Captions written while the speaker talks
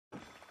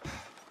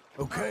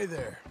Okay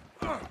there.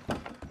 Hey,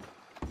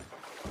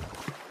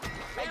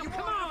 you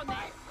come on there!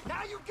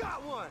 Now you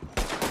got one!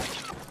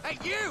 Hey,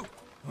 you!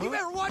 You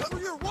better watch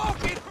where you're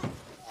walking!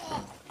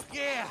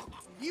 Yeah,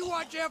 you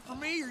watch out for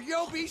me or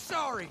you'll be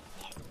sorry.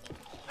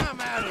 I'm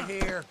out of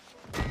here.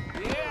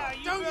 Yeah,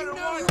 you Don't better you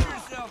know watch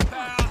yourself,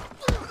 pal!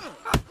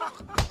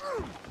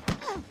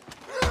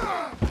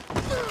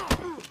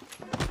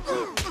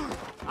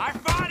 I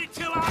fight it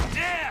till I'm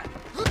dead!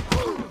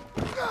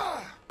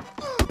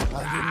 I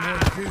didn't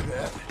want to do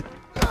that.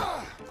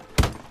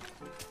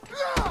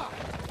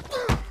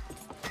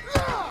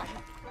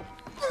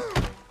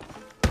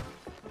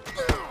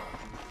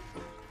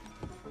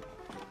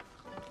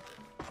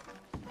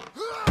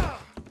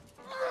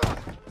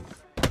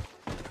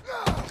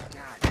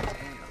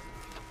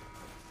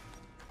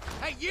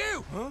 Hey,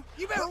 you! Huh?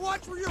 You better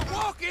watch where you're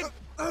walking!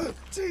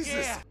 Jesus!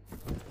 Yeah,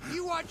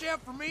 you watch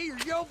out for me or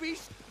you'll be...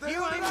 They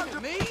You held aiming up at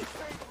to- me?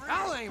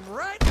 I'll aim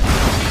right...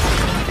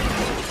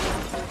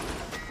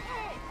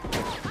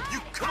 You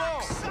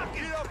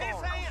cocksucking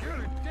piss-hand! You're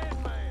a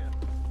dead man.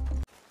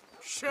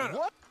 Shut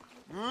up.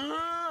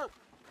 What?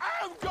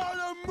 I'm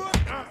gonna move.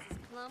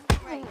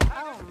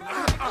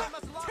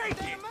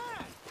 Take it!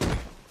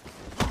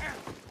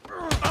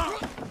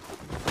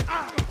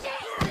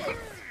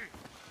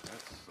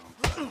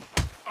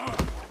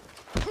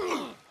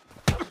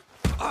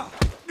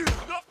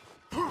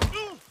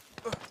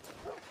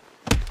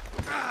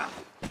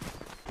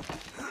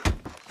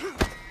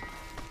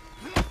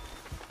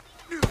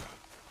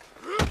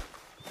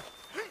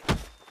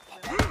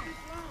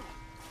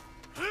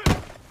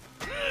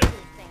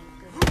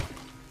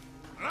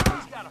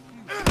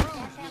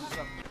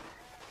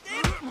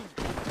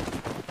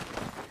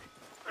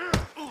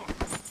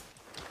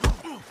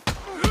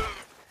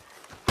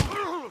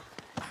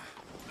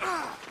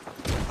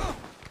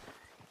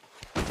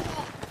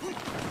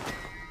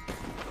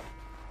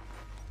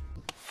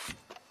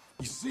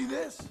 You see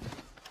this?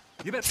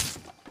 You bet.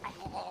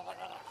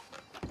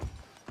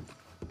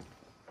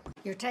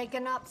 You're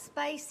taking up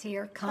space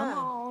here. Come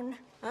on.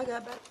 I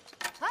got back.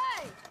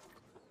 Hey!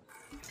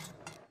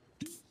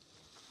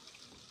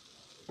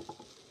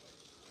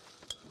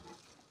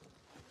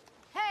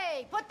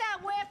 Hey, put that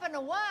weapon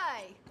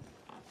away!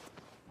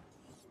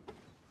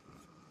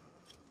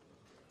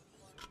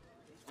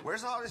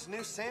 Where's all this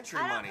new Century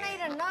I don't money?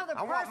 need another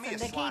I want me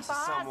person a to keep slice of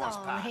eyes someone's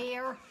on pie.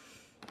 here.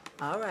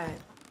 All right.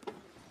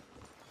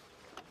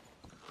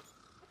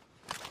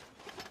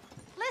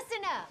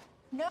 Listen up.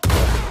 No.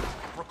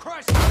 For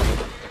Christ's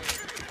sake!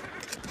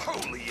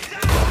 Holy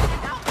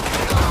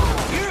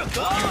You're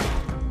gone!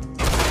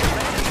 You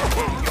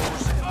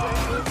son of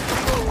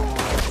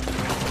a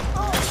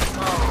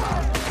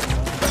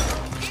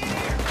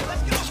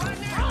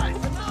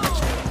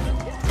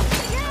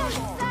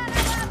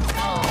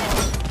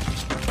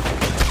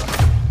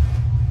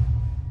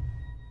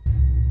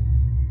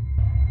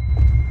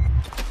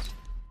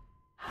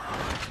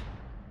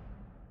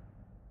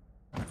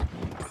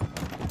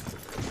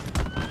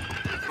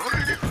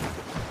bitch!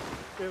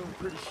 Feeling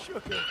pretty shook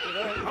after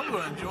that. I'm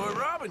gonna enjoy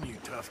robbing you,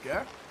 tough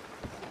guy.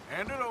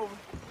 Hand it over.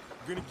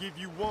 I'm gonna give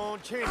you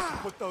one chance to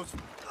put those...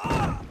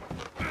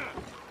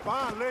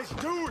 Fine, let's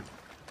do it.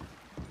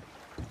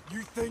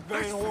 You think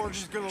Van Horn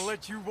is gonna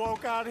let you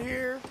walk out of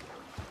here?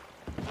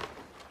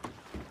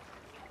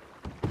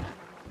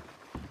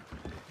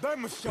 That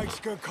mistake's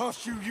gonna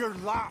cost you your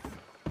life.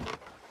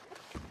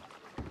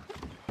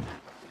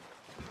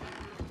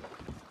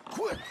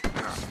 Quick!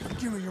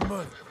 Give me your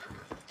money.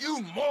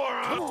 You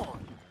moron! Come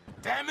on!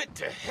 Damn it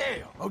to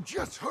hell! Oh,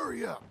 just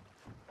hurry up.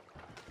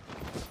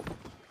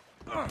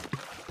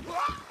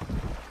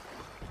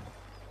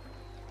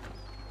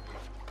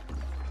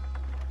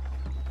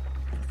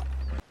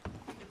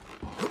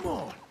 Come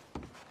on.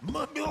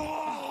 Money.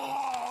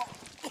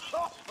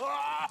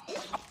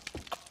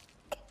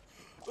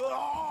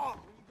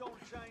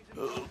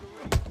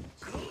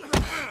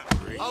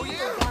 Oh,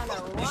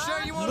 yeah? You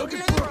sure you want to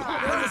do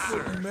That's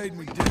what you made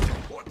me do.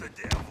 What the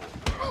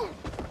devil?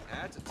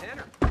 That's a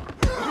tenner.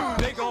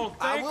 They gonna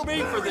thank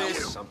me for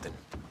this. Something.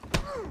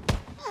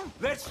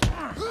 Let's...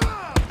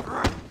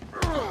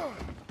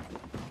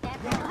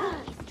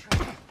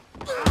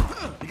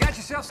 You got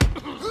yourself some...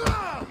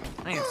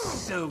 I am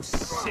so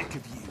sick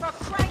of you. For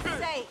Christ's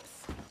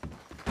sakes!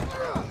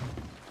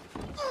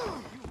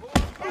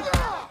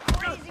 That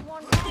crazy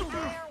one right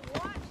there,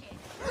 watch it!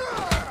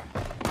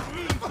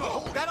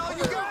 That all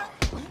you got?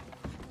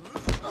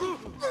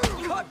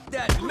 Cut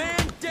that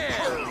man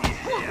down!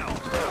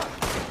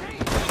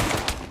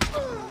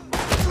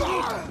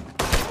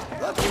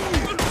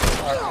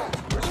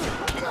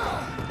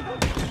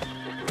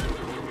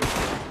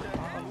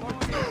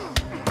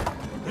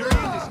 Your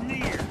end is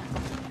near.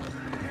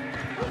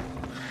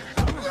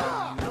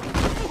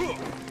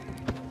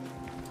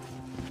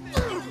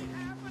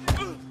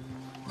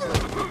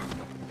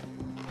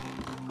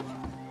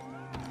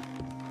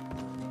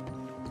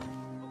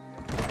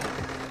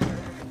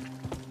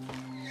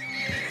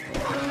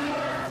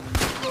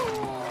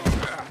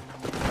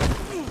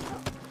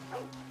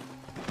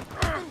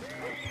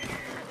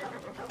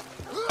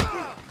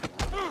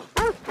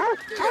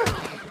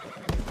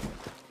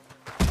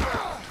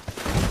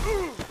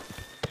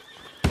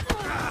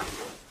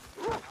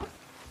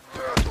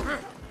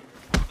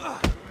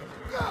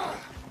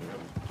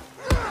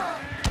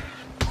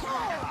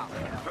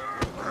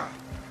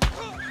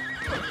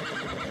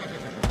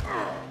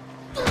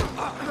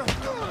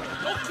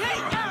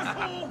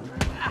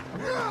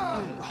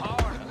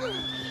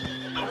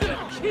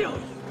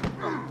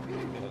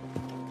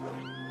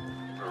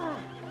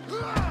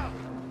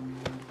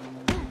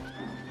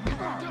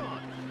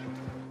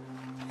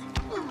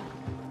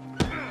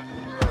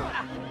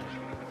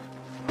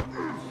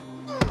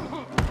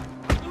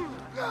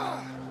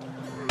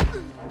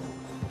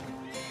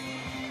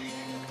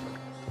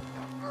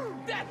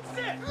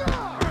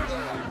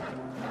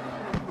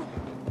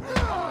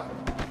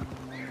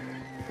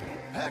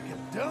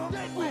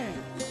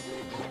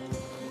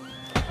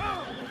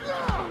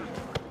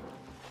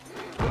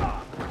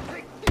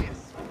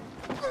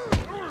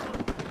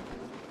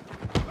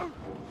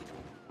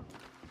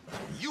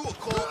 You a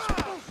corpse?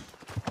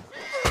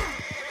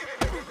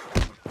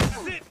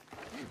 Sit!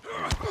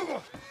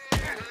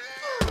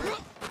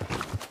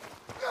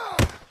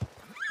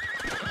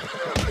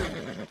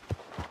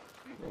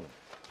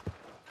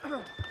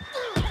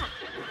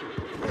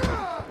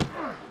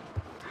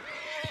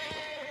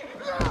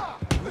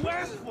 You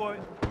asked for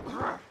it.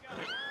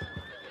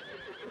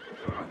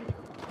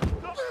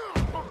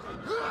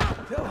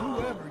 Tell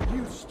whoever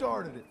you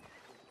started it.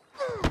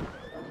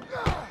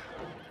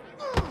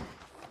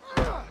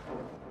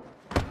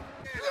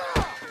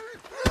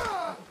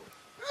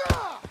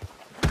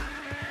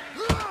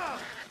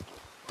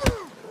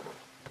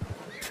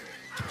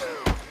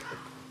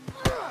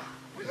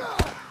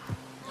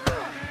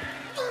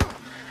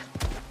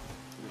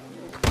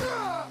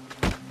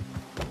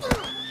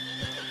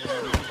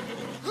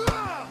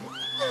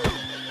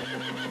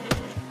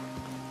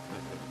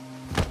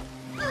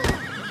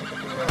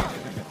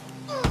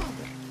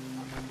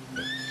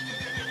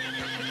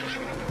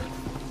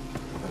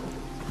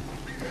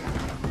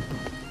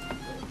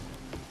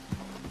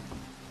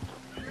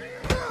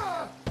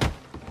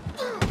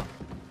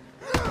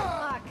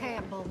 I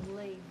can't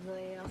believe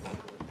this.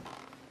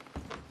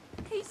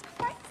 He's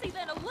crazy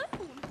than a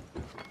loon.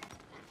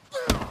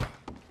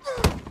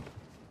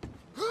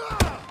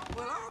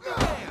 Well, I'll be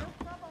damned.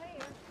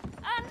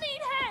 I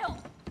need help.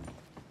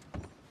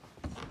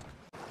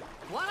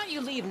 Why don't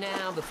you leave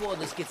now before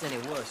this gets any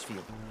worse for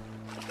you?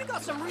 You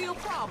got some real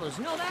problems,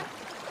 know that?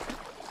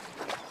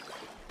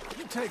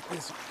 You take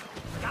this.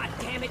 God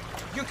damn it!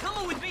 You're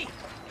coming with me!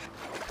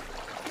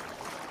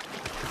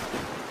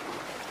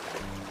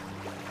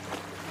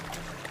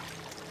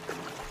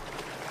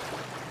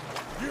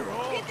 You're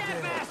all Get that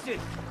dead. bastard!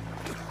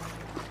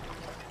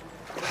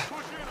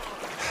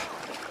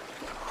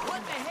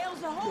 What the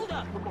hell's the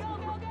holdup? Go, go,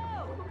 go!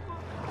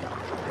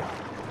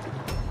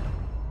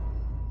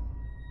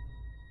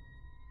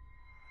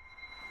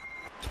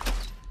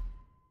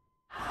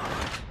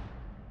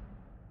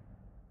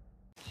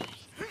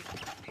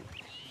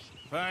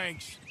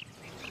 Thanks.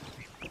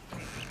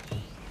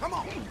 Come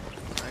on.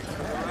 Thanks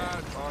for the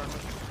ride, partner.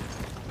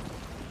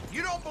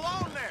 You don't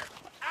belong there.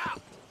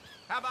 Out.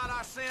 How about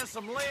I send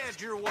some lead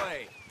your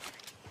way?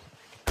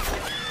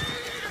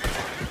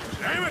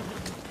 Damn it!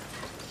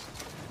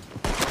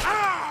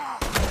 Ah!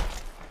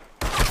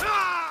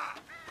 Ah!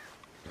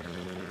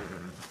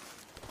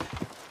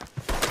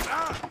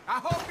 I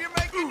hope you're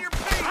making your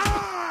peace.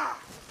 Ah!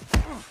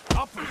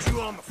 I'll put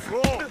you on the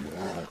floor.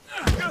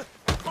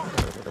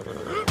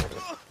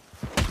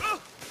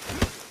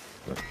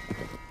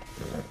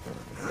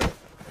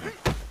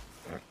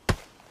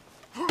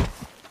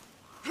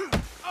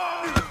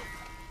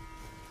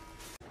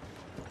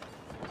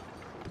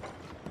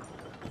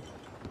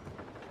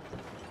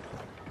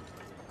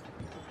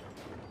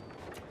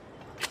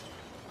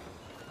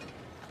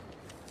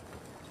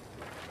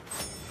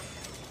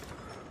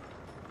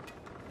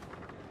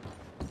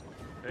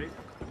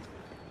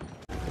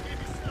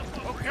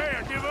 Okay,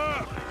 I give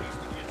up.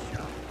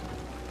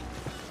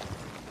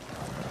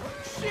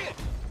 Shit.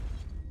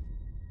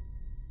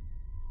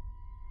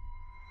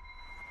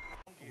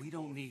 We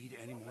don't need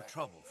any more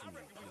trouble from you,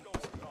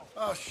 please.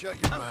 Oh,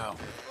 shut your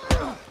mouth.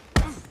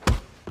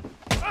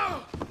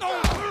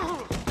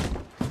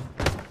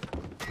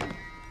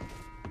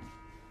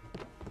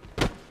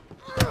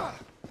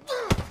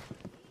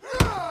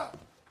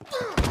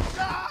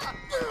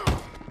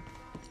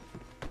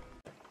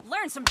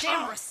 Learn some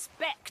damn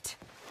respect.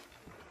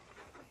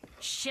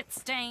 Shit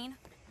stain.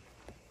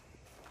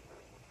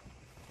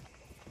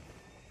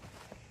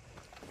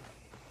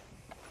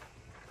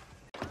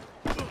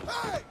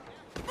 Hey!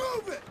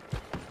 Move it!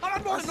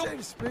 I say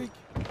to speak.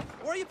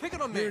 Why are you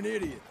picking on You're an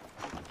idiot.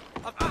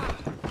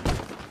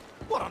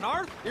 What on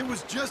earth? It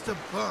was just a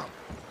bump.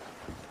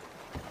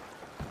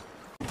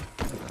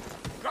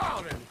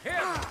 God in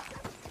heaven.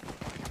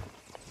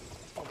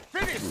 For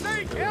pity's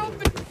sake, help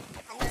me.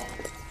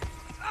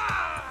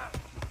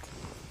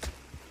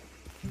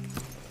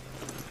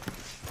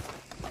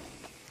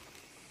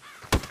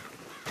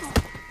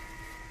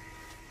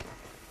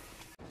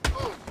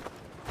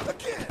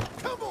 Again,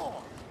 come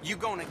on! You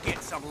gonna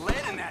get some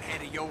lead in that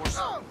head of yours.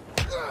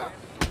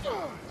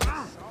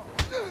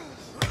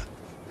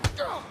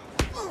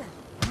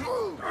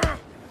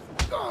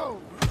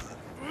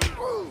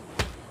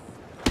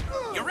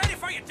 You ready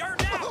for your turn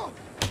now?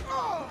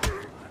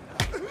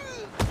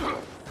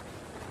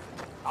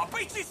 I'll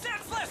beat you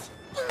senseless!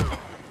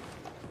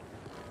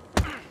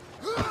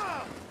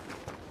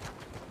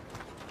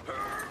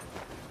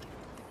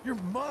 You're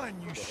mine,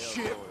 you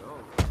shit!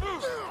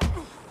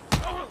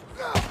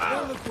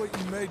 Now look what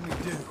you made me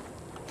do.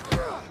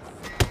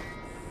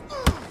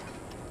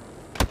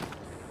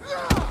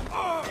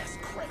 That's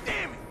crazy.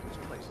 Damn it! This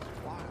place is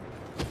wild.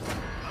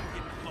 I'm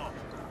getting low.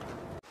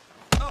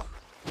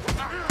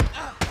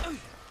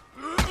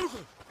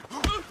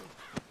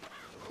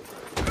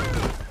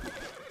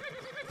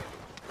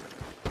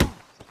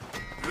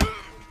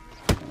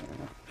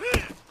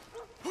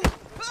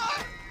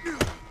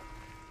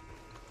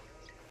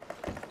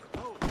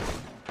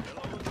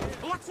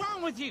 What's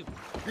wrong with you?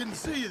 you. Didn't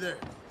see you there.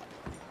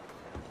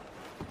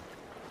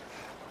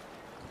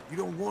 You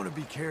don't want to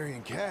be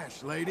carrying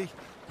cash, lady.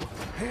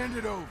 Hand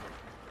it over.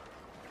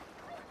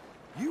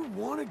 You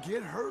want to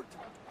get hurt?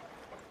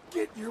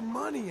 Get your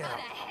money out.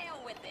 To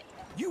hell with it.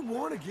 You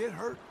want to get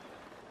hurt?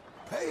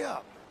 Pay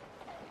up.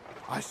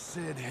 I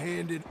said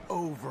hand it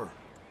over.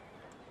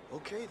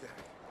 Okay,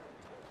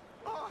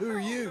 then. Who are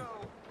you?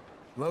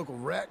 Local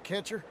rat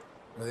catcher?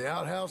 Or the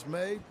outhouse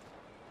maid?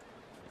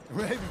 Or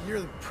maybe you're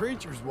the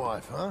preacher's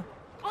wife, huh?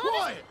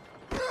 Quiet!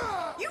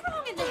 You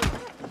wrong in there!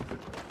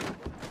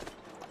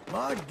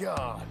 My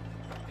God.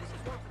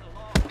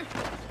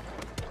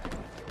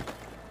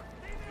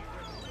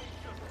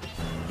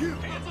 You!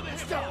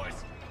 Stop!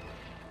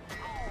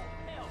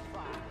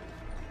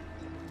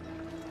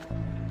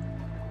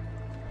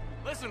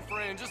 Listen,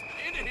 friend, just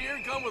end it here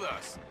and come with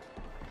us.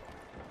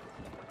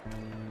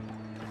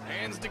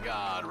 Hands to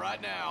God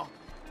right now.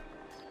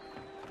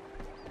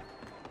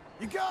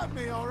 You got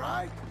me, all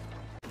right?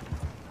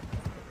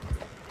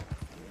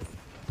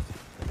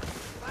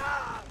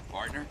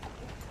 Partner?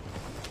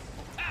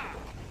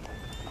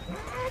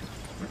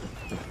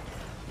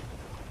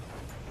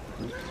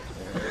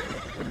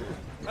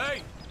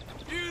 Hey,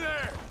 you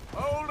there!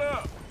 Hold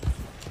up!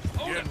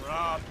 Getting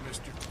robbed,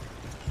 mister.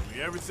 Give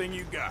me everything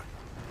you got.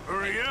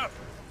 Hurry up!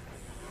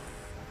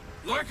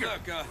 Look,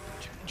 Quicker.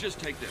 just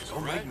take this, all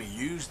Don't right? make me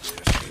use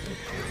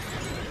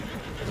this.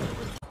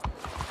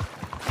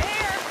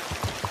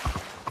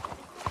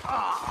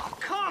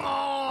 Come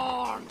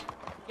on!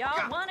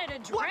 Y'all wanted a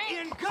drink? What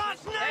in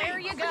God's name? There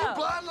you go.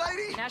 Blind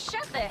lady? Now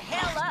shut the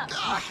hell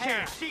up.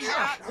 Here, she's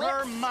out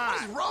her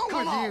mind. What's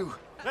wrong with you?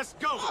 Let's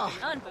go.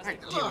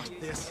 Unbelievable.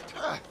 This.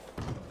 I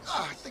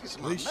think it's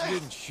At my least she man.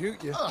 didn't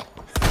shoot you.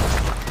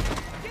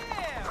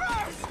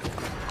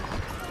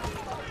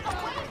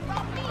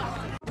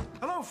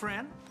 Hello,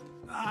 friend.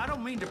 I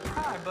don't mean to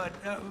pry, but,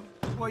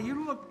 well,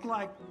 you look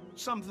like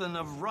something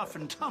of rough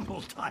and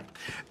tumble type.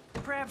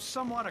 Perhaps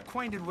somewhat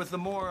acquainted with the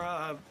more,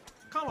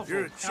 colorful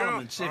You're a chump,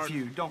 elements, if aren't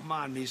you don't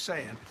mind me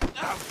saying.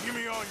 Now, give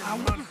me all your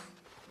money.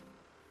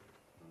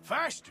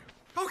 Faster.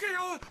 Okay,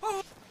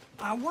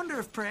 I wonder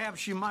if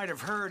perhaps you might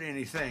have heard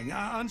anything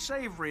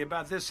unsavory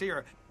about this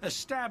here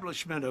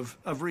establishment of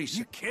You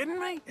recent. kidding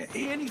me?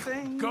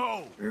 Anything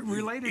Go,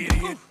 related you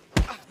idiot.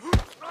 to...